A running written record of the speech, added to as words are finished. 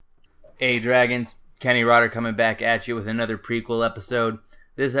Hey Dragons, Kenny Rodder coming back at you with another prequel episode.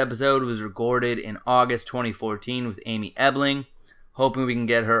 This episode was recorded in August 2014 with Amy Ebling. Hoping we can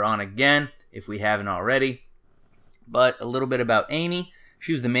get her on again if we haven't already. But a little bit about Amy.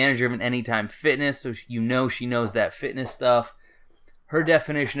 She was the manager of an Anytime Fitness, so you know she knows that fitness stuff. Her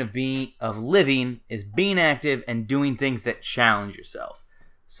definition of living is being active and doing things that challenge yourself.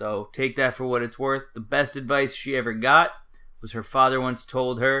 So take that for what it's worth. The best advice she ever got was her father once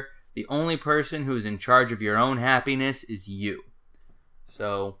told her, the only person who is in charge of your own happiness is you.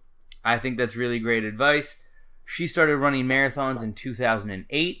 So I think that's really great advice. She started running marathons in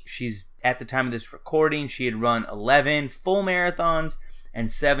 2008. At the time of this recording, she had run 11 full marathons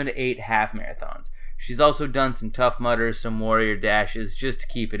and 7 to 8 half marathons. She's also done some Tough Mudders, some Warrior Dashes, just to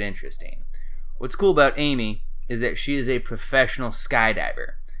keep it interesting. What's cool about Amy is that she is a professional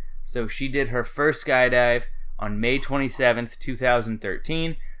skydiver. So she did her first skydive on May 27th,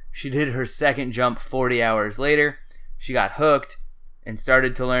 2013. She did her second jump 40 hours later. She got hooked and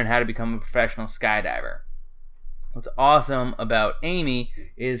started to learn how to become a professional skydiver. What's awesome about Amy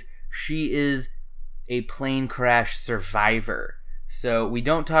is she is a plane crash survivor. So we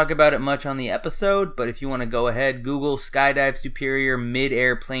don't talk about it much on the episode, but if you want to go ahead, Google Skydive Superior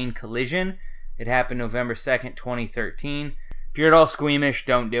Mid-Air Plane Collision. It happened November 2nd, 2013. If you're at all squeamish,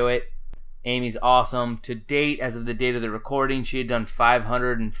 don't do it. Amy's awesome. To date, as of the date of the recording, she had done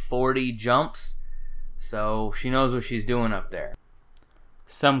 540 jumps. So she knows what she's doing up there.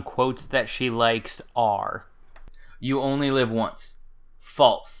 Some quotes that she likes are, "You only live once."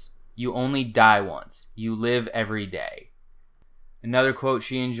 False. "You only die once. You live every day." Another quote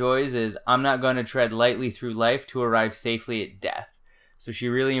she enjoys is, "I'm not going to tread lightly through life to arrive safely at death." So she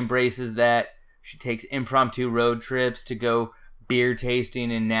really embraces that. She takes impromptu road trips to go beer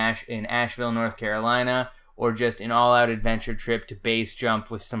tasting in Asheville, North Carolina, or just an all-out adventure trip to base jump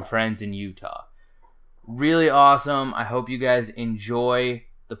with some friends in Utah. Really awesome. I hope you guys enjoy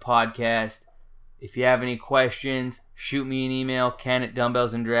the podcast. If you have any questions, shoot me an email,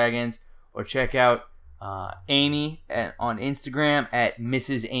 ken@dumbbellsanddragons, or check out Amy on Instagram at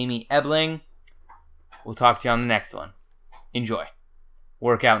Mrs. Amy Ebling. We'll talk to you on the next one. Enjoy.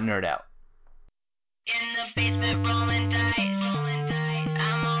 Work out, nerd out. In the basement rolling dice,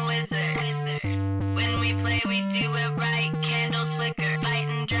 I'm a wizard. When we play we do it right, candles flicker,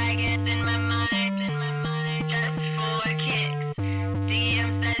 fighting dragons in my mind, just for kicks.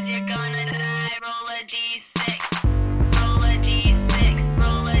 DM says you're gonna die, roll a d6, roll a d6,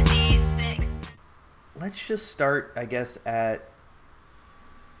 roll a d6. Let's just start, I guess, at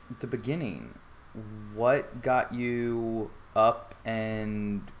the beginning. What got you up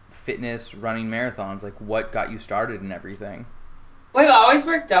and fitness, running marathons? Like, what got you started and everything? Well, I've always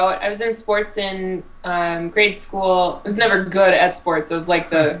worked out. I was in sports in grade school. I was never good at sports. It was like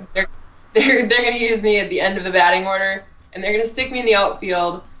they're going to use me at the end of the batting order, and they're going to stick me in the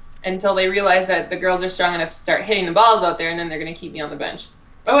outfield until they realize that the girls are strong enough to start hitting the balls out there, and then they're going to keep me on the bench.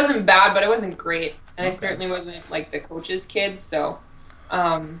 I wasn't bad, but I wasn't great, and I certainly wasn't like the coach's kid. So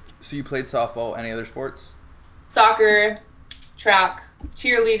you played softball? Any other sports? Soccer, track,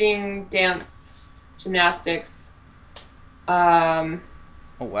 cheerleading, dance, gymnastics. Oh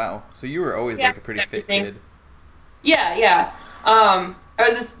wow! So you were always like a pretty fit kid. Yeah. I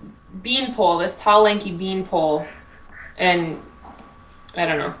was this beanpole, this tall, lanky beanpole, and I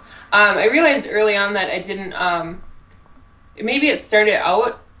don't know. I realized early on that I didn't. Maybe it started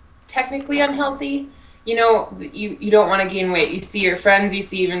out technically unhealthy. You know, you don't want to gain weight. You see your friends, you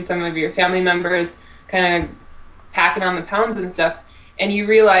see even some of your family members kind of packing on the pounds and stuff, and you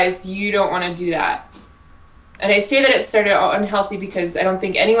realize you don't want to do that. And I say that it started out unhealthy because I don't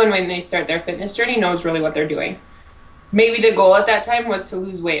think anyone, when they start their fitness journey, knows really what they're doing. Maybe the goal at that time was to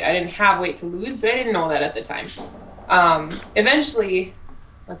lose weight. I didn't have weight to lose, but I didn't know that at the time. Eventually,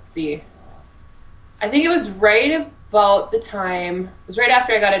 let's see. I think it was right about the time, it was right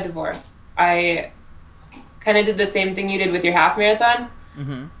after I got a divorce. I kind of did the same thing you did with your half marathon,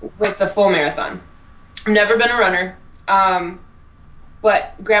 with the full marathon. I've never been a runner.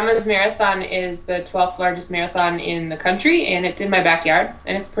 But Grandma's Marathon is the 12th largest marathon in the country, and it's in my backyard,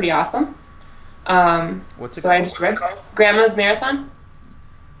 and it's pretty awesome. What's it so called? I just read Grandma's Marathon.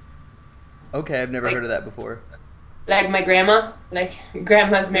 Okay, I've never heard of that before. Like my grandma, like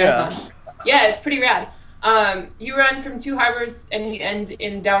Grandma's Marathon. Yeah, it's pretty rad. You run from Two Harbors, and you end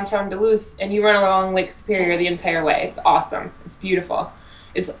in downtown Duluth, and you run along Lake Superior the entire way. It's awesome. It's beautiful.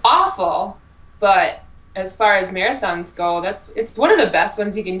 It's awful, but as far as marathons go, it's one of the best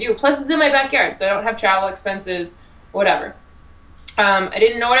ones you can do. Plus, it's in my backyard, so I don't have travel expenses, whatever. I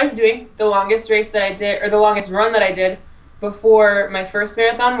didn't know what I was doing. The longest race that I did, or the longest run that I did, before my first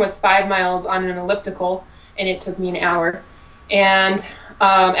marathon was 5 miles on an elliptical, and it took me an hour. And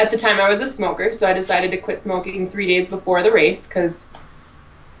at the time I was a smoker, so I decided to quit smoking 3 days before the race because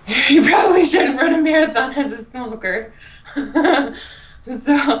you probably shouldn't run a marathon as a smoker.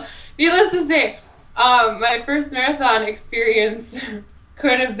 So, needless to say, my first marathon experience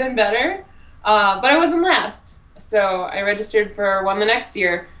could have been better, but I wasn't last. So I registered for one the next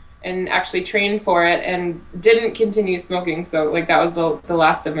year and actually trained for it and didn't continue smoking. So like that was the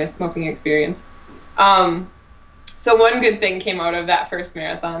last of my smoking experience. So one good thing came out of that first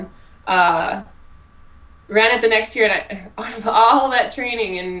marathon. Ran it the next year, and out of all that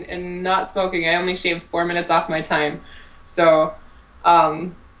training and not smoking, I only shaved 4 minutes off my time. So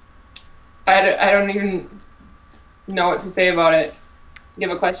I don't even know what to say about it. You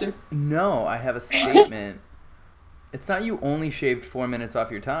have a question? No, I have a statement. It's not you only shaved 4 minutes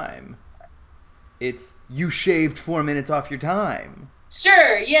off your time. It's you shaved 4 minutes off your time.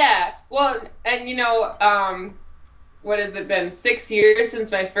 Sure, yeah. Well, and what has it been? 6 years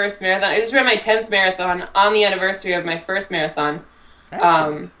since my first marathon. I just ran my 10th marathon on the anniversary of my first marathon.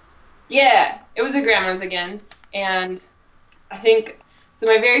 Excellent. Yeah, it was at Grandma's again. And I think, so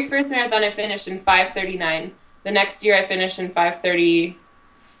my very first marathon I finished in 5:39. The next year I finished in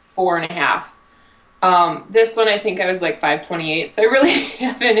 5:34 and a half. This one I think I was like 5:28, so I really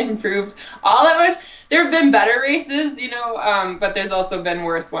haven't improved all that much. There have been better races, but there's also been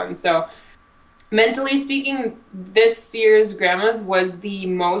worse ones. So mentally speaking, this year's Grandma's was the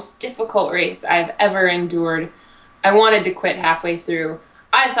most difficult race I've ever endured. I wanted to quit halfway through.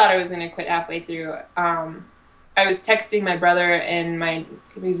 I thought I was going to quit halfway through. I was texting my brother and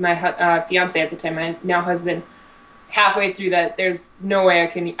he was my fiance at the time, my now husband, halfway through that there's no way I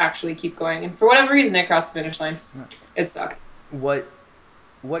can actually keep going. And for whatever reason, I crossed the finish line. It sucked. What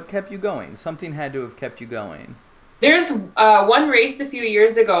kept you going? Something had to have kept you going. There's one race a few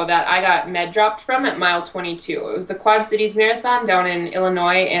years ago that I got med dropped from at mile 22. It was the Quad Cities Marathon down in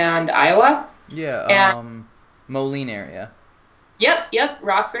Illinois and Iowa. Yeah, Moline area. Yep,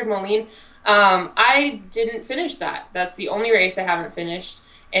 Rockford, Moline. I didn't finish that. That's the only race I haven't finished.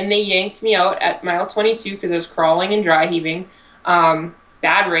 And they yanked me out at mile 22 because I was crawling and dry heaving.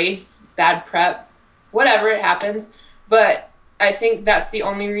 Bad race, bad prep, whatever, it happens. But I think that's the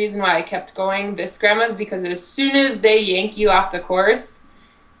only reason why I kept going this Grandma's, because as soon as they yank you off the course,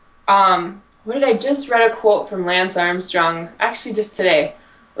 what did I just read a quote from Lance Armstrong, actually just today,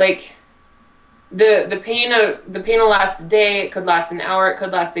 like the pain will last a day, it could last an hour, it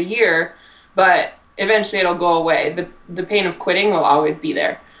could last a year, but eventually it'll go away. The pain of quitting will always be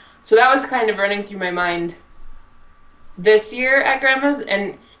there. So that was kind of running through my mind this year at Grandma's,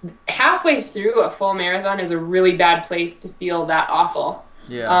 and halfway through a full marathon is a really bad place to feel that awful.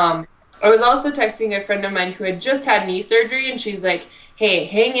 Yeah. I was also texting a friend of mine who had just had knee surgery, and she's like, hey,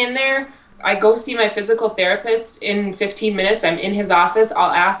 hang in there. I go see my physical therapist in 15 minutes. I'm in his office.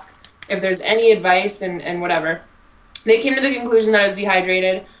 I'll ask if there's any advice and whatever. They came to the conclusion that I was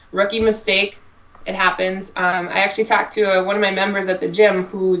dehydrated. Rookie mistake. It happens. I actually talked to one of my members at the gym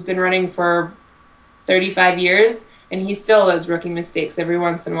who's been running for 35 years, and he still does rookie mistakes every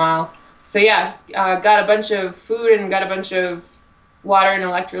once in a while. So yeah, got a bunch of food and got a bunch of water and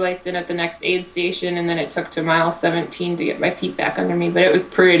electrolytes in at the next aid station, and then it took to mile 17 to get my feet back under me, but it was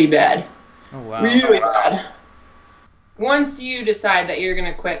pretty bad. Oh, wow. Really bad. Once you decide that you're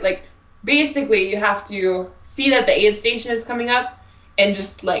going to quit, like, basically you have to see that the aid station is coming up and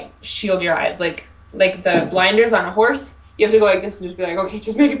just, like, shield your eyes. Like the blinders on a horse, you have to go like this and just be like, okay,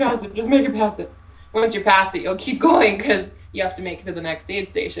 just make it past it, just make it past it. Once you're past it, you'll keep going because you have to make it to the next aid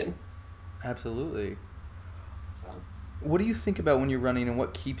station. Absolutely. What do you think about when you're running, and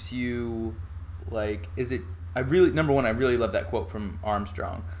what keeps you, like, is it, number one, I really love that quote from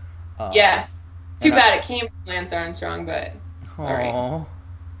Armstrong. Yeah. Too bad it came from Lance Armstrong, but sorry. Aww.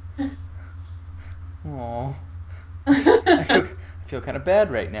 I feel kind of bad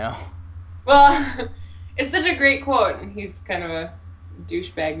right now. Well, it's such a great quote, and he's kind of a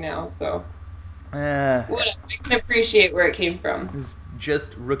douchebag now, so whatever. I can appreciate where it came from. It's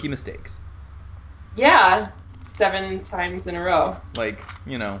just rookie mistakes. Yeah, 7 times in a row. Like,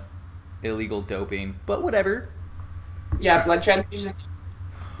 illegal doping, but whatever. Yeah, blood transfusion.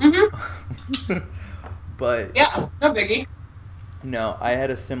 But Yeah, no biggie. no, I had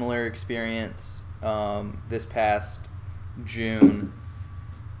a similar experience this past June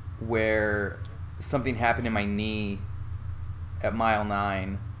where something happened in my knee at mile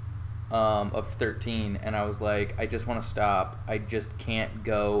 9 of 13, and I was like, I just want to stop. I just can't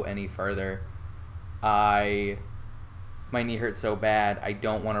go any further. My knee hurts so bad. I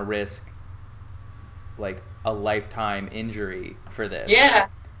don't want to risk like a lifetime injury for this. Yeah.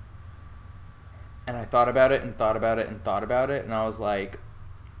 And I thought about it and thought about it and thought about it, and I was like,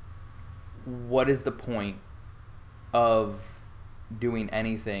 what is the point of doing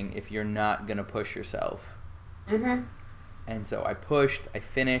anything if you're not going to push yourself? Mhm. And so I pushed, I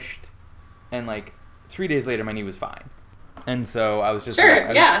finished, and like 3 days later my knee was fine. And so I was just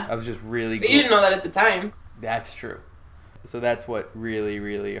I was just really But you didn't know that at the time. That's true. So that's what really,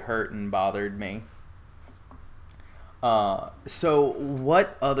 really hurt and bothered me. So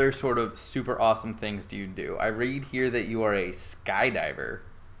what other sort of super awesome things do you do? I read here that you are a skydiver.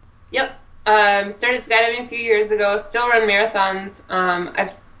 Yep. Started skydiving a few years ago. Still run marathons.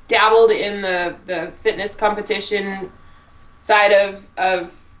 I've dabbled in the fitness competition side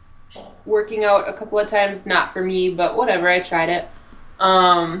of working out a couple of times. Not for me, but whatever. I tried it.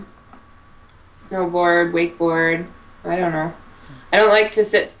 Snowboard, wakeboard. I don't know. I don't like to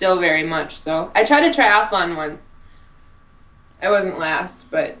sit still very much, so I tried a triathlon once. I wasn't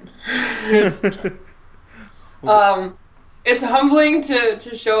last, but it's humbling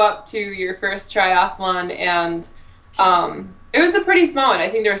to show up to your first triathlon, and it was a pretty small one. I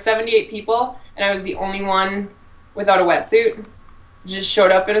think there were 78 people, and I was the only one without a wetsuit. Just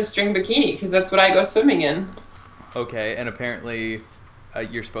showed up in a string bikini because that's what I go swimming in. Okay, and apparently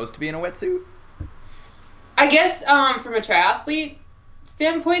you're supposed to be in a wetsuit? I guess from a triathlete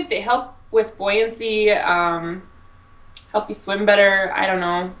standpoint, they help with buoyancy, help you swim better. I don't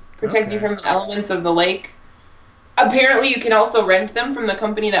know, protect you from the elements of the lake. Apparently, you can also rent them from the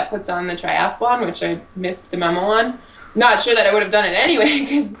company that puts on the triathlon, which I missed the memo on. Not sure that I would have done it anyway,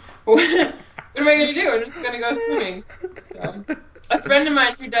 because what am I going to do? I'm just going to go swimming. So, a friend of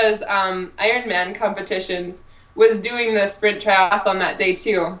mine who does Ironman competitions was doing the sprint triathlon that day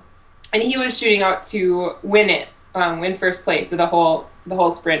too, and he was shooting out to win it, win first place of the whole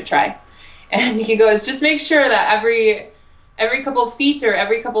sprint try. And he goes, just make sure that every couple feet or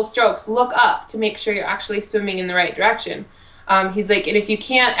every couple strokes, look up to make sure you're actually swimming in the right direction. He's like, and if you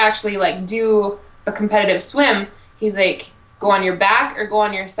can't actually like do a competitive swim, he's like, go on your back or go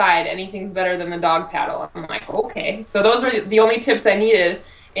on your side. Anything's better than the dog paddle. I'm like, okay. So those were the only tips I needed,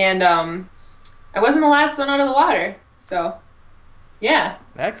 and I wasn't the last one out of the water. So yeah.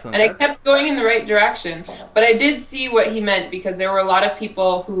 Excellent. And I kept going in the right direction. But I did see what he meant, because there were a lot of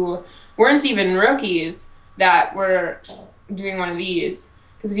people who weren't even rookies that were doing one of these.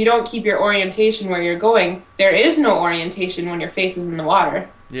 Because if you don't keep your orientation where you're going, there is no orientation when your face is in the water.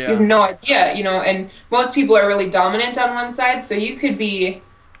 Yeah. You have no idea, and most people are really dominant on one side, so you could be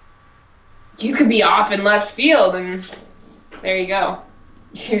off in left field, and there you go.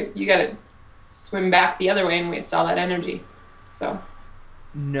 You got to swim back the other way and waste all that energy. So.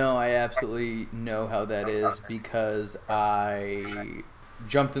 No, I absolutely know how that is, because I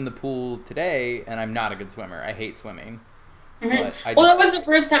jumped in the pool today and I'm not a good swimmer. I hate swimming. Mm-hmm. But Well, that was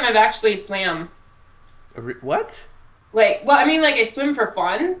the first time I've actually swam. What? I swim for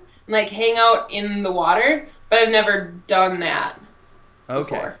fun and like hang out in the water, but I've never done that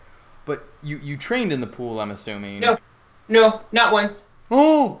before. But you trained in the pool, I'm assuming. No, not once.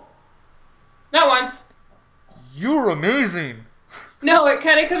 Oh, Not once. you're amazing. No, it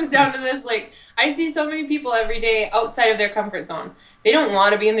kind of comes down to this, like, I see so many people every day outside of their comfort zone. They don't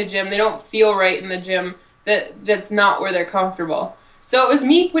want to be in the gym. They don't feel right in the gym. That's not where they're comfortable. So it was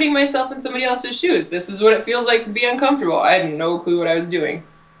me putting myself in somebody else's shoes. This is what it feels like to be uncomfortable. I had no clue what I was doing.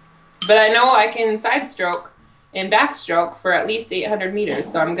 But I know I can side stroke and backstroke for at least 800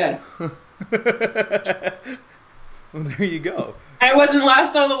 meters, so I'm good. Well, there you go. I wasn't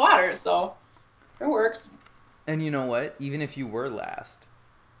last out of the water, so it works. And you know what? Even if you were last,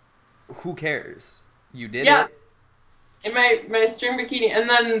 who cares? You did Yeah. it. In my string bikini. And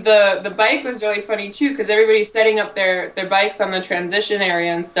then the bike was really funny too, because everybody's setting up their bikes on the transition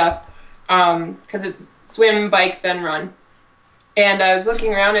area and stuff, because it's swim, bike, then run. And I was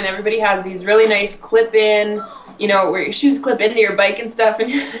looking around, and everybody has these really nice clip-in, where your shoes clip into your bike and stuff.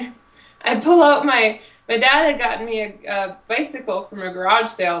 And I pull out my dad had gotten me a bicycle from a garage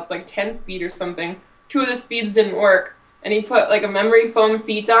sale. It's like 10 speed or something. 2 of the speeds didn't work. And he put like a memory foam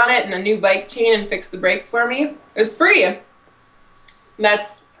seat on it and a new bike chain and fixed the brakes for me. It was free. And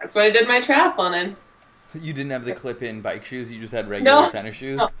that's what I did my triathlon in. So you didn't have the clip-in bike shoes. You just had regular tennis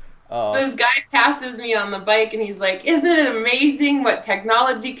shoes. No. Oh. So this guy passes me on the bike, and he's like, "Isn't it amazing what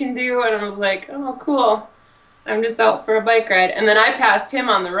technology can do?" And I was like, "Oh, cool. I'm just out for a bike ride." And then I passed him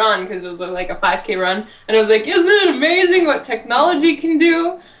on the run, because it was like a 5K run. And I was like, "Isn't it amazing what technology can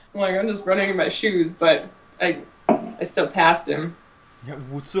do?" I'm like, I'm just running in my shoes, but I still passed him. Yeah,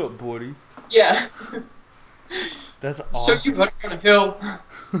 what's up, buddy? Yeah. That's awesome. Show you how to run a hill.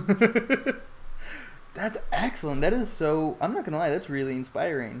 That's excellent. That is so. I'm not gonna lie. That's really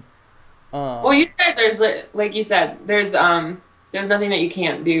inspiring. Well, you said like you said, there's nothing that you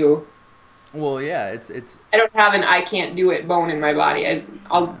can't do. Well, yeah. It's. I don't have an I can't do it bone in my body.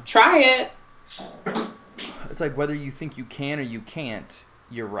 I'll try it. It's like whether you think you can or you can't,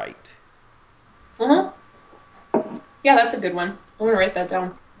 you're right. Mhm. Yeah, that's a good one. I'm gonna write that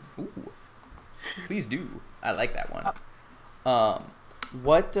down. Ooh, please do. I like that one. Um,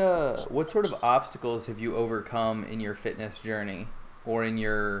 what sort of obstacles have you overcome in your fitness journey, or in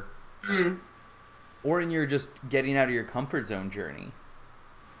your Hmm. just getting out of your comfort zone journey?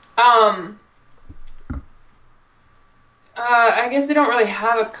 I guess I don't really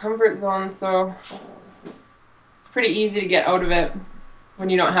have a comfort zone, so it's pretty easy to get out of it when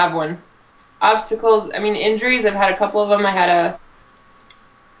you don't have one. Obstacles, I mean, injuries, I've had a couple of them. I had a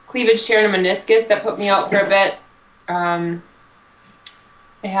cleavage tear and a meniscus that put me out for a bit.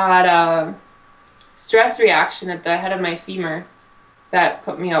 I had a stress reaction at the head of my femur that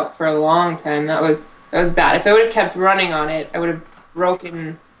put me out for a long time. That was bad. If I would have kept running on it, I would have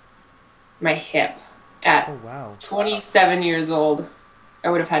broken my hip at Oh wow. 27 years old. I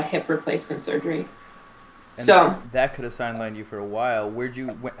would have had hip replacement surgery. And So, that could have sidelined you for a while.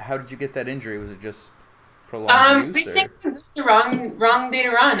 How did you get that injury? Was it just prolonged I use, think or? it was the wrong day to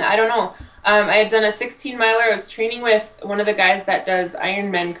run. I don't know. I had done a 16 miler. I was training with one of the guys that does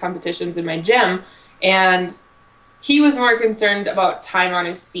Ironman competitions in my gym, and he was more concerned about time on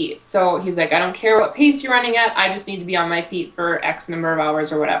his feet. So he's like, I don't care what pace you're running at. I just need to be on my feet for X number of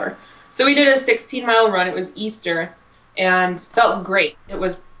hours or whatever. So we did a 16-mile run. It was Easter, and felt great. It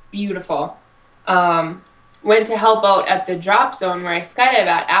was beautiful. Went to help out at the drop zone where I skydive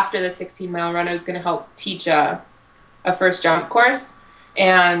at. After the 16-mile run, I was going to help teach a first jump course,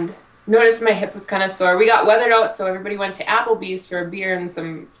 and noticed my hip was kind of sore. We got weathered out, so everybody went to Applebee's for a beer and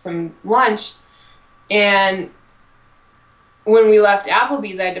some lunch. And when we left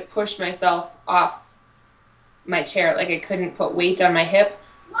Applebee's, I had to push myself off my chair. Like, I couldn't put weight on my hip.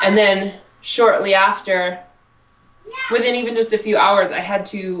 And then shortly after, within even just a few hours, I had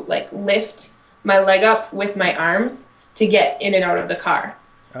to like lift my leg up with my arms to get in and out of the car.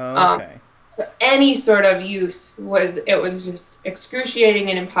 Oh, okay. So any sort of use was just excruciating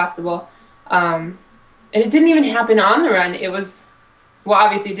and impossible. And it didn't even happen on the run.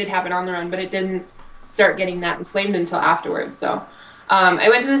 Obviously it did happen on the run, but it didn't start getting that inflamed until afterwards. So I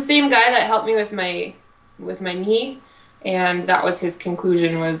went to the same guy that helped me with my knee, and that was his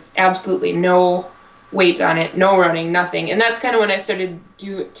conclusion, was absolutely no weight on it, no running, nothing. And that's kind of when I started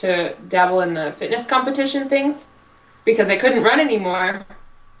to dabble in the fitness competition things, because I couldn't run anymore.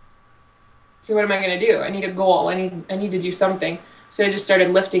 So what am I going to do? I need a goal. I need to do something. So I just started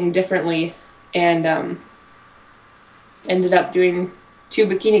lifting differently, and ended up doing 2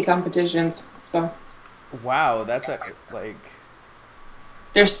 bikini competitions. So Wow, that's like.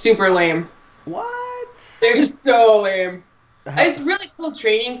 they're super lame. What? They're so lame. How, It's really cool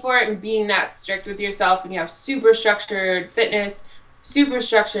training for it and being that strict with yourself, and you have super structured fitness, super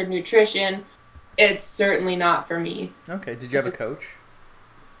structured nutrition. It's certainly not for me. okay, did you have a coach?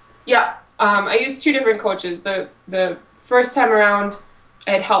 Yeah, I used 2 different coaches. The first time around,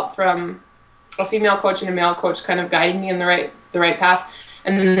 I had help from a female coach and a male coach, kind of guiding me in the right path.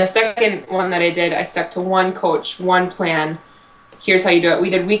 And then the second one that I did, I stuck to one coach, one plan. Here's how you do it. We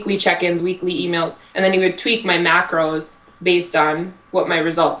did weekly check-ins, weekly emails, and then he would tweak my macros based on what my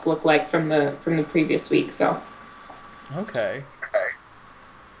results look like from the previous week. So. Okay.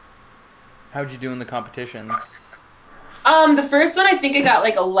 How'd you do in the competitions? The first one, I think I got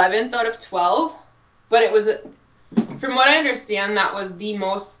like 11th out of 12, but it was, from what I understand, that was the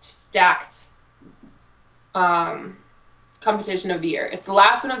most stacked competition of the year. It's the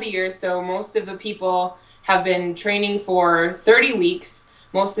last one of the year, so most of the people have been training for 30 weeks.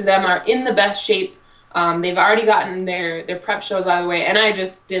 Most of them are in the best shape. They've already gotten their prep shows out of the way, and I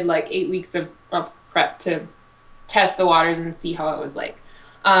just did like 8 weeks of prep to test the waters and see how it was like.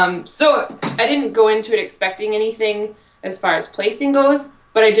 So I didn't go into it expecting anything as far as placing goes,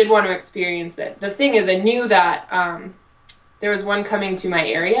 but I did want to experience it. The thing is, I knew that there was one coming to my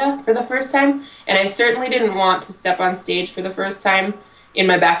area for the first time, and I certainly didn't want to step on stage for the first time in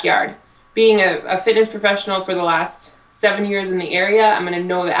my backyard. Being a fitness professional for the last 7 years in the area, I'm going to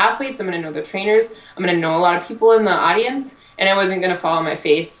know the athletes, I'm going to know the trainers, I'm going to know a lot of people in the audience, and I wasn't going to fall on my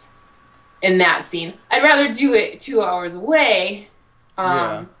face in that scene. I'd rather do it 2 hours away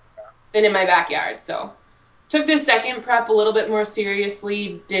than in my backyard. So took this second prep a little bit more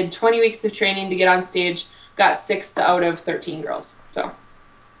seriously, did 20 weeks of training to get on stage, got 6th out of 13 girls. So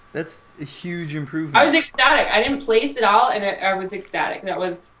That's a huge improvement. I was ecstatic. I didn't place at all, and I was ecstatic. That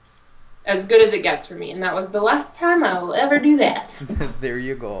was as good as it gets for me, and that was the last time I will ever do that. There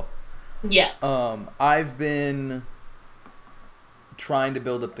you go. Yeah. I've been trying to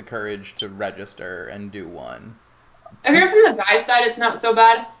build up the courage to register and do one. I hear from the guys' side it's not so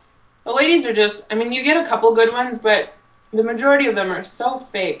bad. The ladies are just, I mean, you get a couple good ones, but the majority of them are so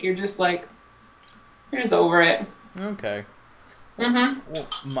fake. You're just like, you're just over it. Okay. Mm-hmm. Well,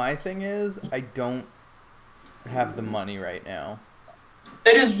 my thing is, I don't have the money right now.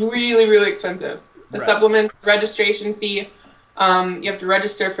 It is really, really expensive. The Right. supplements, registration fee, you have to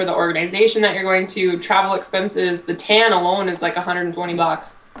register for the organization that you're going to, travel expenses. The tan alone is like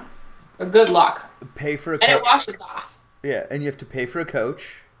 $120. But good luck. Pay for a And it coach. washes off. Yeah, and you have to pay for a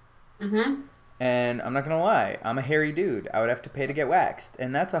coach. Mm-hmm. And I'm not gonna lie, I'm a hairy dude. I would have to pay to get waxed,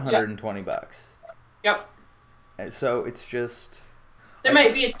 and that's $120. Yep. So it's just. There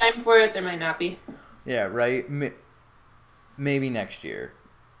might be a time for it. There might not be. Yeah, right. Maybe next year.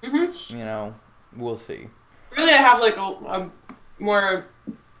 Mm-hmm. You know, we'll see. Really, I have like a more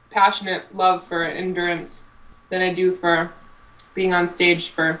passionate love for endurance than I do for being on stage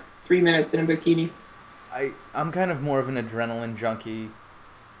for 3 minutes in a bikini. I'm kind of more of an adrenaline junkie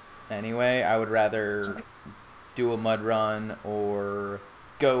anyway. I would rather do a mud run or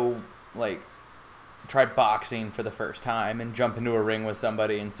go, like, try boxing for the first time and jump into a ring with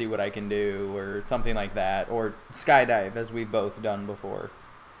somebody and see what I can do or something like that. Or skydive, as we've both done before.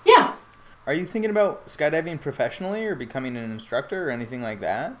 Yeah. Are you thinking about skydiving professionally or becoming an instructor or anything like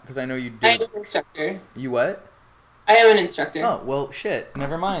that? Because I know you I am did. an instructor. You what? I am an instructor. Oh, well, shit.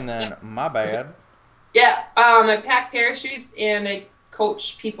 Never mind then. My bad. Yeah. I pack parachutes and I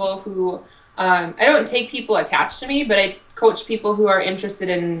coach people who. I don't take people attached to me, but I coach people who are interested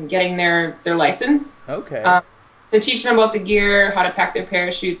in getting their license. Okay. So teach them about the gear, how to pack their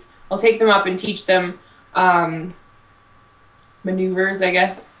parachutes. I'll take them up and teach them maneuvers, I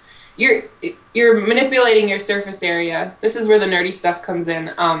guess. You're manipulating your surface area. This is where the nerdy stuff comes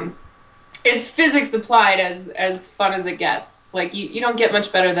in. It's physics applied as fun as it gets. Like you don't get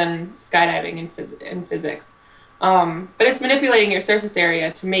much better than skydiving in physics. But it's manipulating your surface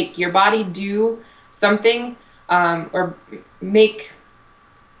area to make your body do something, or make.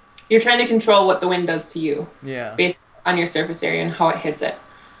 You're trying to control what the wind does to you. Yeah. Based on your surface area and how it hits it.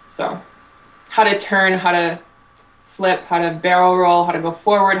 So, how to turn, how to flip, how to barrel roll, how to go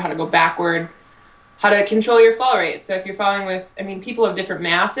forward, how to go backward, how to control your fall rate. So if you're falling with, I mean, people of different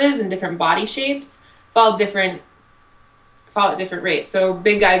masses and different body shapes fall at different rates. So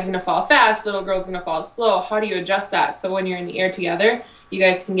big guy's going to fall fast, little girl's going to fall slow. How do you adjust that so when you're in the air together, you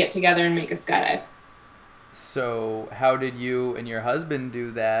guys can get together and make a skydive? So how did you and your husband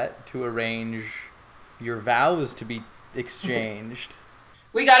do that to arrange your vows to be exchanged?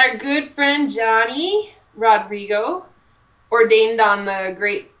 We got our good friend Johnny Rodrigo, ordained on the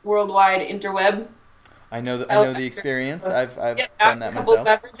great worldwide interweb. I know the experience. I've done that A couple of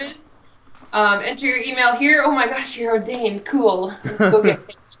myself. beverages. Enter your email here. Oh my gosh, you're ordained. Cool. Let's go get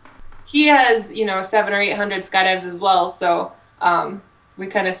it. He has, 700 or 800 skydives as well. So we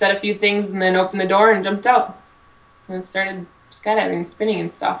kind of said a few things and then opened the door and jumped out and started skydiving, spinning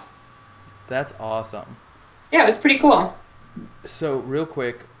and stuff. That's awesome. Yeah, it was pretty cool. So real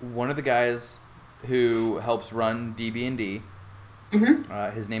quick, one of the guys who helps run DB&D,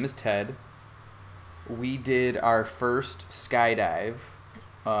 his name is Ted. We did our first skydive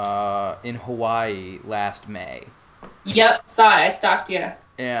in Hawaii last May. Yep, saw it. I stalked you.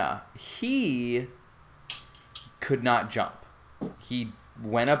 Yeah, he could not jump. He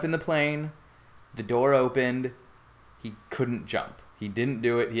went up in the plane, the door opened, he couldn't jump. He didn't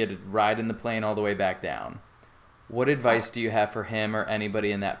do it. He had to ride in the plane all the way back down. What advice do you have for him or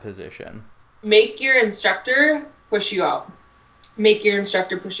anybody in that position? Make your instructor push you out. Make your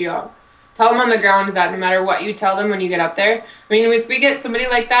instructor push you out. Tell them on the ground that no matter what you tell them when you get up there. I mean, if we get somebody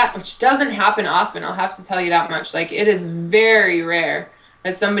like that, which doesn't happen often, I'll have to tell you that much. Like, it is very rare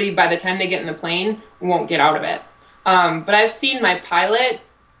that somebody, by the time they get in the plane, won't get out of it. But I've seen my pilot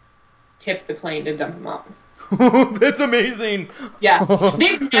tip the plane to dump them out. That's amazing. Yeah,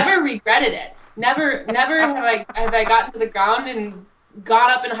 they've never regretted it. Never have I gotten to the ground and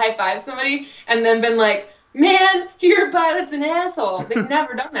gone up and high-fived somebody and then been like, man, your pilot's an asshole. They've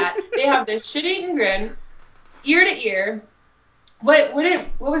never done that. They have this shit-eating grin, ear to ear. What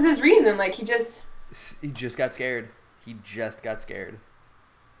was his reason? Like, he just got scared. He just got scared.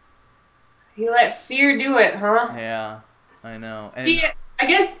 He let fear do it, huh? Yeah, I know. And see, I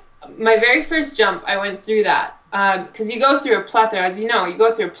guess my very first jump, I went through that. Because you go through a plethora, as you know, you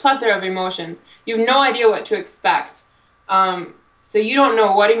go through a plethora of emotions. You have no idea what to expect. So you don't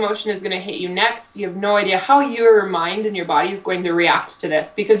know what emotion is going to hit you next. You have no idea how your mind and your body is going to react to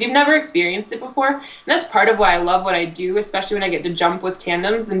this because you've never experienced it before. And that's part of why I love what I do, especially when I get to jump with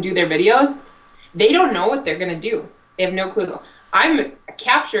tandems and do their videos. They don't know what they're going to do. They have no clue. I'm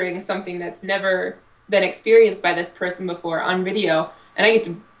capturing something that's never been experienced by this person before on video, and I get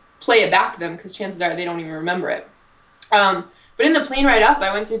to play it back to them because chances are they don't even remember it. But in the plane ride up,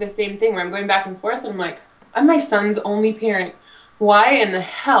 I went through the same thing where I'm going back and forth, and I'm like, I'm my son's only parent. Why in the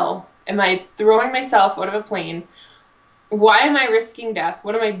hell am I throwing myself out of a plane? Why am I risking death?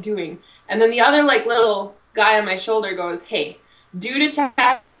 What am I doing? And then the other like little guy on my shoulder goes, hey, dude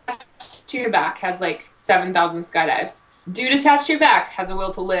attached to your back has like 7,000 skydives. Dude attached to your back has a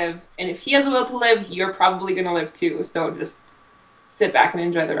will to live. And if he has a will to live, you're probably going to live too. So just sit back and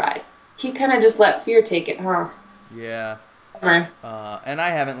enjoy the ride. He kind of just let fear take it, huh? Yeah. Summer. And I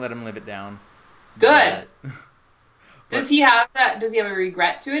haven't let him live it down. Good. But Does he have that? Does he have a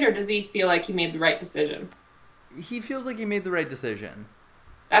regret to it, or does he feel like he made the right decision? he feels like he made the right decision.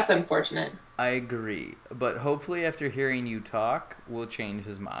 That's unfortunate. I agree. But hopefully after hearing you talk, we'll change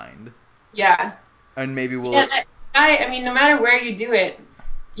his mind. Yeah. And maybe we'll... Yeah, I mean, no matter where you do it,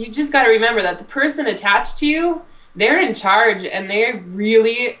 you just got to remember that the person attached to you, they're in charge, and they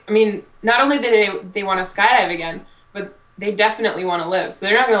really, I mean, not only do they want to skydive again, but they definitely want to live. So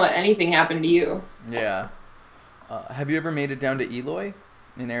they're not going to let anything happen to you. Yeah. Have you ever made it down to Eloy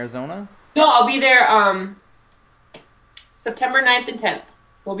in Arizona? No, I'll be there September 9th and 10th.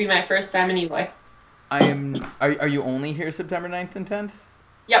 Will be my first time in Eloy. Are you only here September 9th and 10th?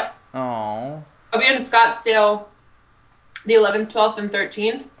 Yep. Oh. I'll be in Scottsdale the 11th, 12th, and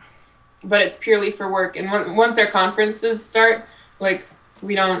 13th, but it's purely for work. And once our conferences start, like,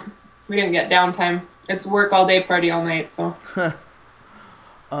 we don't get downtime. It's work all day, party all night, so.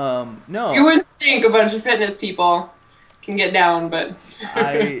 No. You wouldn't think a bunch of fitness people can get down, but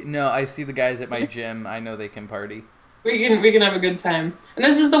I see the guys at my gym. I know they can party. we can have a good time. And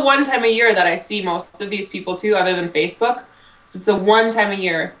this is the one time a year that I see most of these people too, other than Facebook. So it's the one time a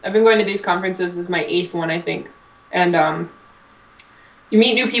year. I've been going to these conferences. This is my 8th one, I think. And you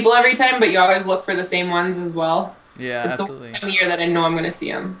meet new people every time, but you always look for the same ones as well. Yeah, it's absolutely. It's the one time a year that I know I'm going to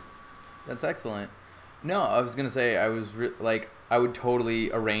see them. That's excellent. No, I was gonna say I would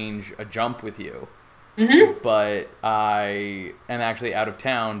totally arrange a jump with you. Mhm. But I am actually out of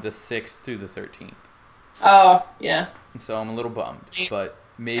town the 6th through the 13th. Oh, yeah. So I'm a little bummed, but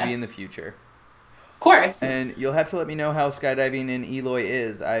maybe in the future. Of course. And you'll have to let me know how skydiving in Eloy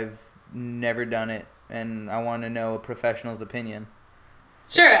is. I've never done it, and I want to know a professional's opinion.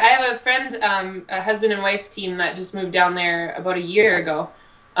 Sure. I have a friend, a husband and wife team that just moved down there about a year ago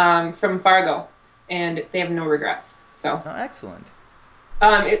from Fargo, and they have no regrets. So. Oh, excellent.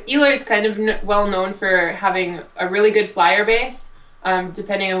 Eloy is kind of well known for having a really good flyer base,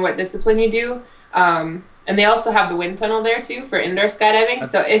 depending on what discipline you do. And they also have the wind tunnel there too for indoor skydiving.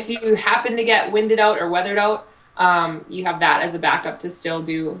 So if you happen to get winded out or weathered out, you have that as a backup to still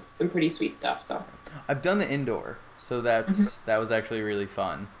do some pretty sweet stuff. So I've done the indoor, so that was actually really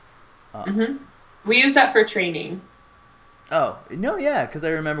fun. We use that for training. Oh, no, yeah, because I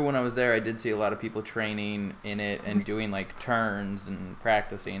remember when I was there, I did see a lot of people training in it and doing, like, turns and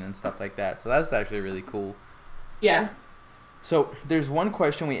practicing and stuff like that. So that's actually really cool. Yeah. So there's one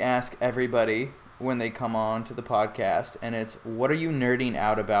question we ask everybody when they come on to the podcast, and it's, what are you nerding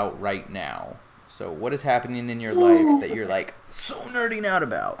out about right now? So what is happening in your life that you're, like, so nerding out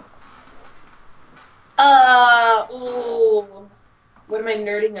about? What am I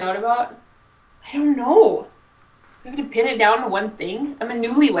nerding out about? I don't know. Do I have to pin it down to one thing? I'm a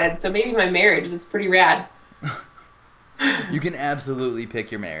newlywed, so maybe my marriage. It's pretty rad. You can absolutely pick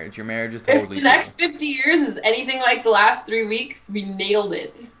your marriage. Your marriage is totally If the next 50 years is anything like the last 3 weeks, we nailed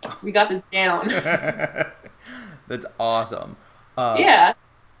it. We got this down. That's awesome. Yeah.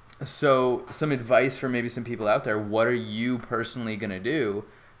 So some advice for maybe some people out there. What are you personally going to do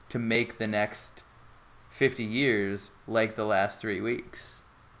to make the next 50 years like the last 3 weeks?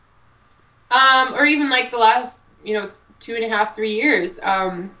 Or even like the last, 2.5, 3 years.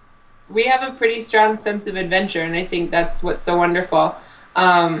 We have a pretty strong sense of adventure, and I think that's what's so wonderful.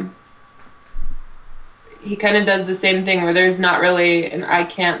 He kind of does the same thing where there's not really an I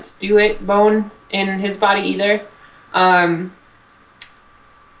can't do it bone in his body either.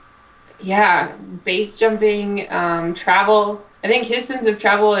 Yeah, base jumping, travel. I think his sense of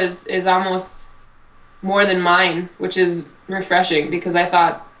travel is almost more than mine, which is refreshing because I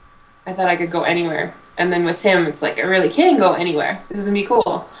thought I could go anywhere. And then with him, it's like I really can go anywhere. This is going to be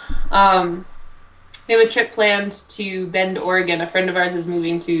cool. We have a trip planned to Bend, Oregon. A friend of ours is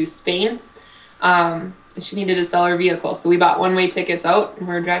moving to Spain She needed to sell her vehicle, so we bought one-way tickets out, and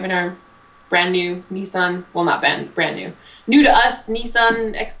we're driving our brand new Nissan, well, not brand new, new to us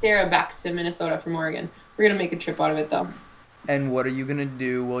Nissan Xterra back to Minnesota from Oregon. We're gonna make a trip out of it though. And what are you gonna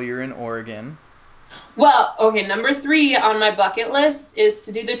do while you're in Oregon? Well, okay, number 3 on my bucket list is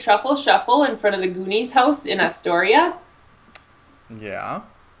to do the truffle shuffle in front of the Goonies house in Astoria. Yeah.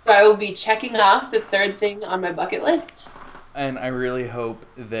 So I will be checking off the 3rd thing on my bucket list. And I really hope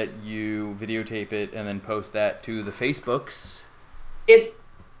that you videotape it and then post that to the Facebooks.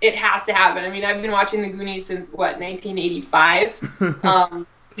 It has to happen. I mean, I've been watching the Goonies since, 1985.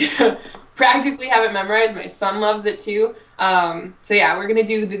 Practically have it memorized. My son loves it too. So yeah, we're gonna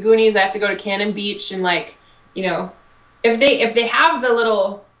do the Goonies. I have to go to Cannon Beach and if they have the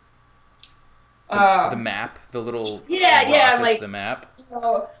little the map, the little rock that's the map.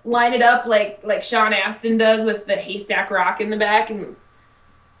 Line it up like Sean Astin does with the haystack rock in the back, and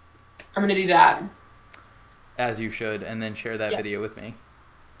I'm gonna do that. As you should, and then share that video with me.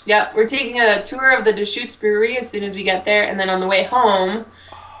 Yeah, we're taking a tour of the Deschutes Brewery as soon as we get there, and then on the way home,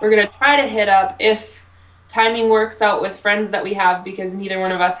 we're going to try to hit up, if timing works out with friends that we have, because neither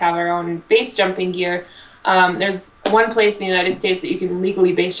one of us have our own base jumping gear. There's one place in the United States that you can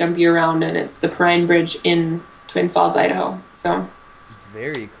legally base jump year round, and it's the Perrine Bridge in Twin Falls, Idaho. So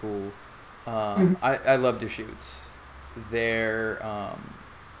very cool. I love Deschutes. They're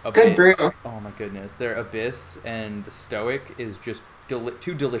good brew. Oh my goodness, their Abyss and the Stoic is just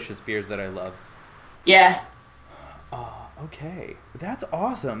two delicious beers that I love. Yeah. Okay, that's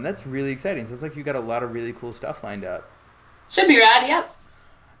awesome. That's really exciting. Sounds like you got a lot of really cool stuff lined up. Should be rad, yep.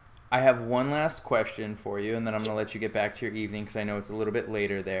 I have one last question for you, and then I'm going to let you get back to your evening because I know it's a little bit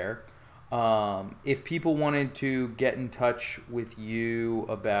later there. If people wanted to get in touch with you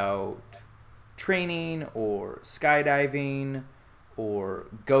about training or skydiving or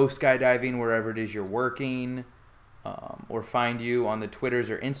go skydiving wherever it is you're working, or find you on the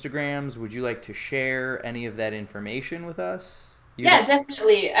Twitters or Instagrams, would you like to share any of that information with us? Yeah,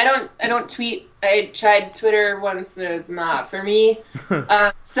 definitely. I don't tweet. I tried Twitter once. It was not for me.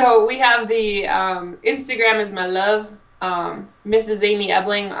 So we have the Instagram is my love, Mrs. Amy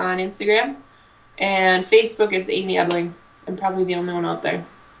Ebling on Instagram, and Facebook it's Amy Ebling. I'm probably the only one out there.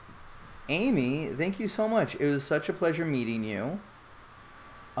 Amy, thank you so much. It was such a pleasure meeting you.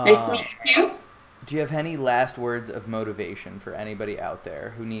 Nice to meet you. Do you have any last words of motivation for anybody out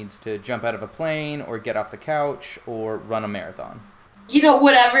there who needs to jump out of a plane or get off the couch or run a marathon?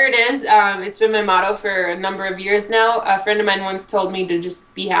 Whatever it is, it's been my motto for a number of years now. A friend of mine once told me to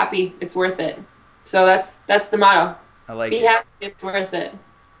just be happy. It's worth it. So that's the motto. I like it. Be happy. It's worth it.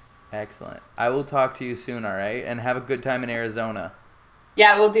 Excellent. I will talk to you soon, all right? And have a good time in Arizona.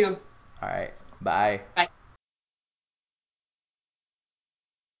 Yeah, we'll do. All right. Bye. Bye.